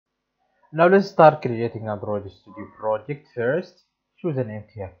Now let's start creating Android Studio project first. Choose an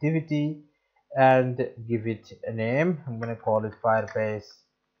empty activity and give it a name. I'm going to call it Firebase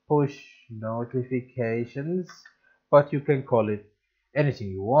push notifications, but you can call it anything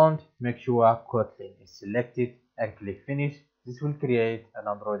you want. Make sure Kotlin is selected and click finish. This will create an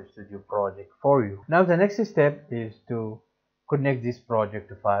Android Studio project for you. Now the next step is to connect this project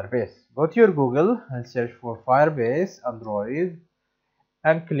to Firebase. Go to your Google and search for Firebase Android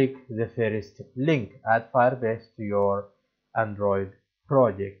and click the first link. Add Firebase to your Android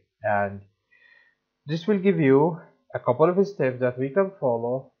project, and this will give you a couple of steps that we can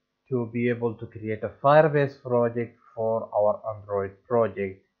follow to be able to create a Firebase project for our Android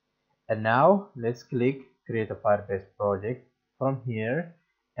project. And now let's click create a Firebase project from here,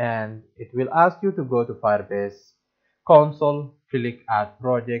 and it will ask you to go to Firebase console, click add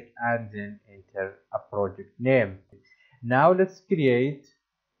project, and then enter a project name. Now let's create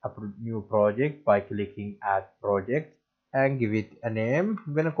a new project by clicking add project and give it a name.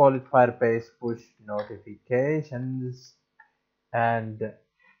 I'm gonna call it Firebase push notifications and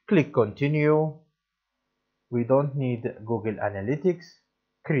click continue. We don't need Google Analytics.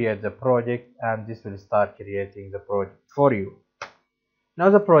 Create the project and this will start creating the project for you.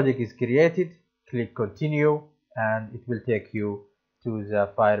 Now the project is created. Click continue and it will take you to the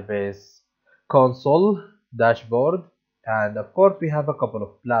Firebase console dashboard, and of course we have a couple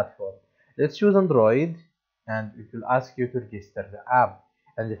of platforms. Let's choose Android and it will ask you to register the app,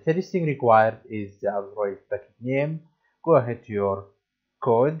 and the first thing required is the Android package name. Go ahead to your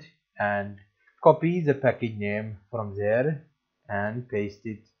code and copy the package name from there and paste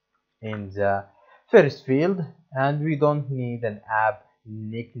it in the first field, and we don't need an app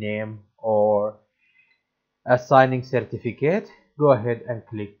nickname or a signing certificate. Go ahead and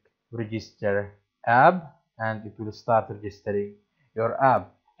click register app and it will start registering your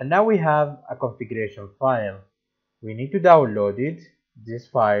app. And now we have a configuration file. We need to download it. This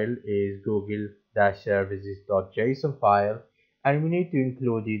file is google-services.json file, and we need to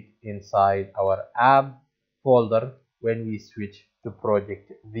include it inside our app folder when we switch to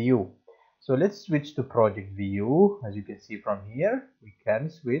project view. So let's switch to project view. As you can see from here, we can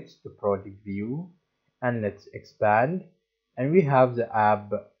switch to project view, and let's expand, and we have the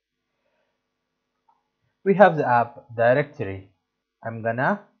app directory. I'm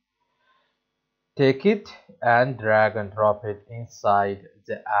gonna take it and drag and drop it inside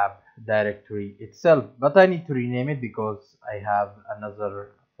the app directory itself, but I need to rename it because I have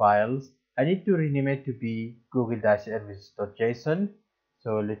another files. I need to rename it to be google-services.json.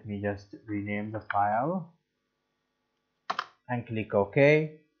 So let me just rename the file and click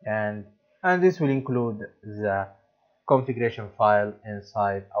OK, and this will include the configuration file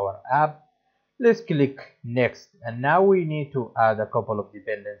inside our app. Let's click next, and now we need to add a couple of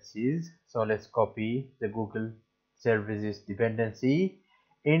dependencies. So let's copy the Google Services dependency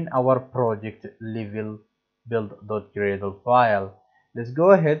in our project level build.gradle file. Let's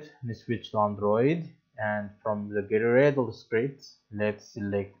go ahead and switch to Android, and from the Gradle scripts let's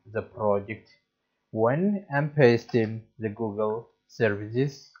select the project one and paste in the Google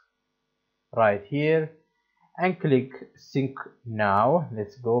Services right here and click sync now.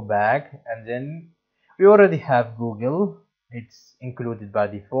 Let's go back, and then we already have Google. It's included by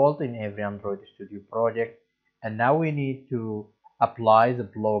default in every Android Studio project, and now we need to apply the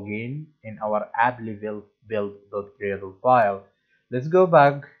plugin in our app level build.gradle file. Let's go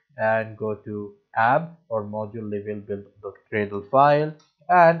back and go to app or module level build.gradle file,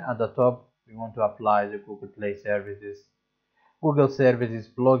 and at the top we want to apply the Google Services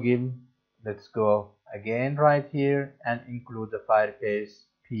plugin. Let's go again right here and include the Firebase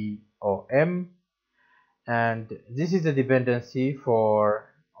POM, and this is the dependency for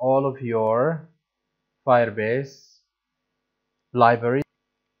all of your Firebase library.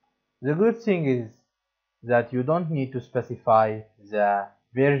 The good thing is that you don't need to specify the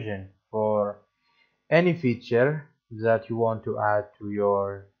version for any feature that you want to add to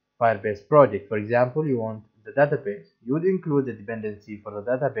your Firebase project. For example, you want the database, you would include the dependency for the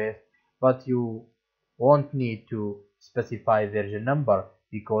database, but you won't need to specify version number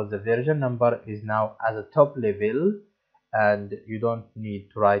because the version number is now at the top level and you don't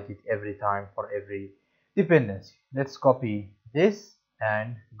need to write it every time for every dependency. Let's copy this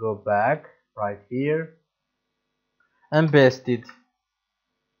and go back right here and paste it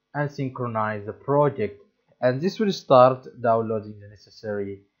and synchronize the project, and this will start downloading the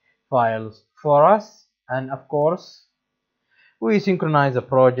necessary files for us. And of course we synchronize the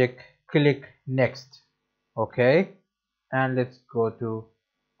project, click next. Okay, and let's go to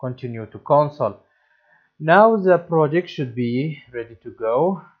continue to console. Now the project should be ready to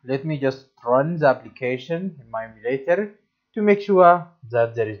go. Let me just run the application in my emulator to make sure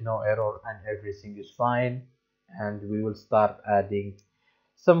that there is no error and everything is fine, and we will start adding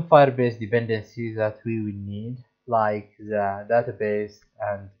some Firebase dependencies that we will need, like the database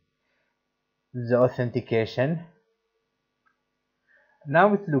and the authentication.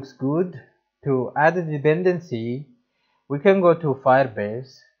 Now it looks good. To add a dependency, we can go to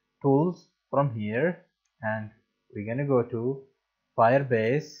Firebase tools from here, and we're gonna go to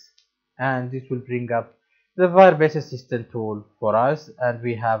Firebase, and this will bring up the Firebase assistant tool for us, and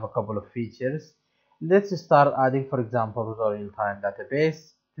we have a couple of features. Let's start adding, for example, the real-time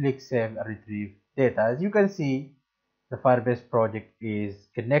database. Click save and retrieve data. As you can see, the Firebase project is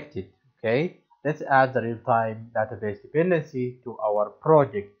connected. Okay, let's add the real-time database dependency to our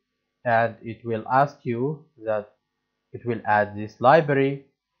project, and it will ask you that it will add this library.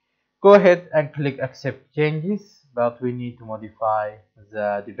 Go ahead and click accept changes, but we need to modify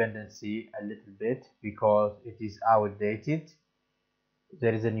the dependency a little bit because it is outdated.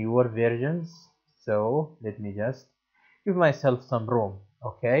 There is a newer versions, so let me just give myself some room.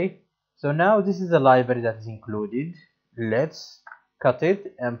 Okay, so now this is the library that is included. Let's cut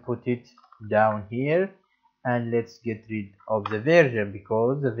it and put it down here, and let's get rid of the version,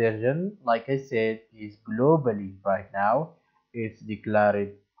 because the version, like I said, is globally right now. It's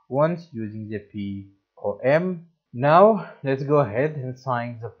declared once using the POM. Now let's go ahead and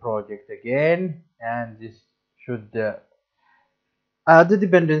sign the project again, and this should add the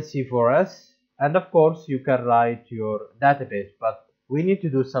dependency for us. And of course you can write your database, but we need to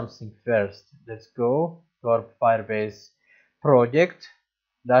do something first. Let's go to our Firebase project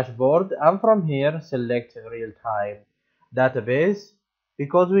dashboard, and from here select real-time database,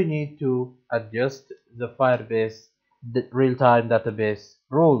 because we need to adjust the Firebase real-time database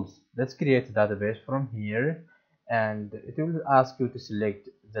rules. Let's create a database from here, and it will ask you to select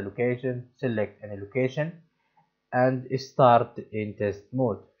the location. Select any location and start in test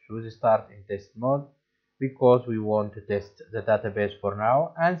mode. Choose start in test mode because we want to test the database for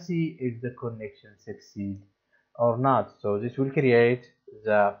now and see if the connection succeeds or not. So this will create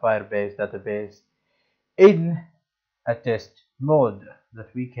the Firebase database in a test mode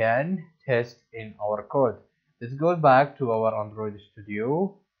that we can test in our code. Let's go back to our Android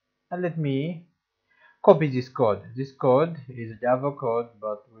Studio, and let me copy this code. This code is Java code,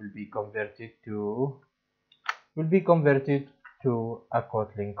 but will be converted to a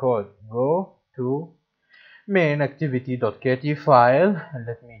KOTLIN code. Go to main activity.kt file, and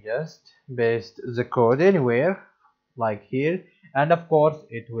let me just paste the code anywhere like here, and of course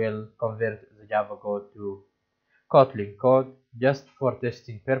it will convert the Java code to KOTLIN code just for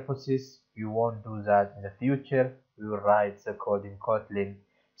testing purposes. You won't do that in the future. We will write the code in KOTLIN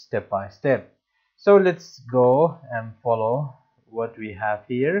step by step. So let's go and follow what we have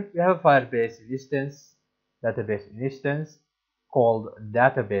here. We have a Firebase instance, database instance called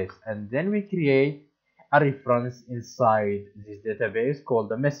database, and then we create a reference inside this database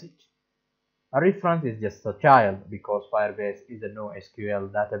called a message. A reference is just a child because Firebase is a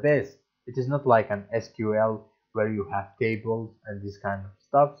NoSQL database. It is not like an SQL where you have tables and this kind of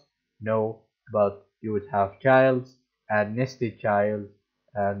stuff. No, but you would have childs and nested childs,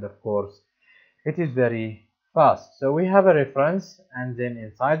 and of course it is very fast. So we have a reference, and then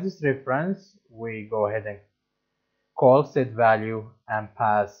inside this reference we go ahead and call set value and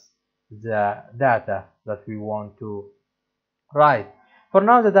pass the data that we want to write. For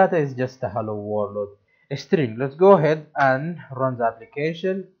now the data is just a hello world string. Let's go ahead and run the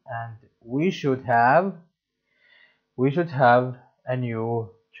application, and we should have a new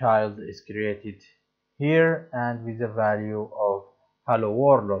child is created here and with the value of hello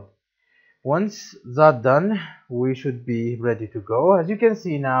world. Once that done, we should be ready to go. As you can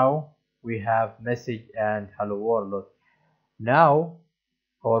see now, we have message and hello world. Now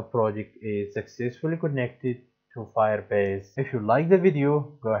our project is successfully connected to Firebase. If you like the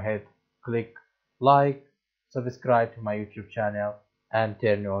video, go ahead, click like, subscribe to my YouTube channel, and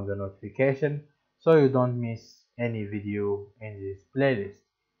turn on the notification so you don't miss any video in this playlist.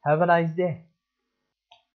 Have a nice day.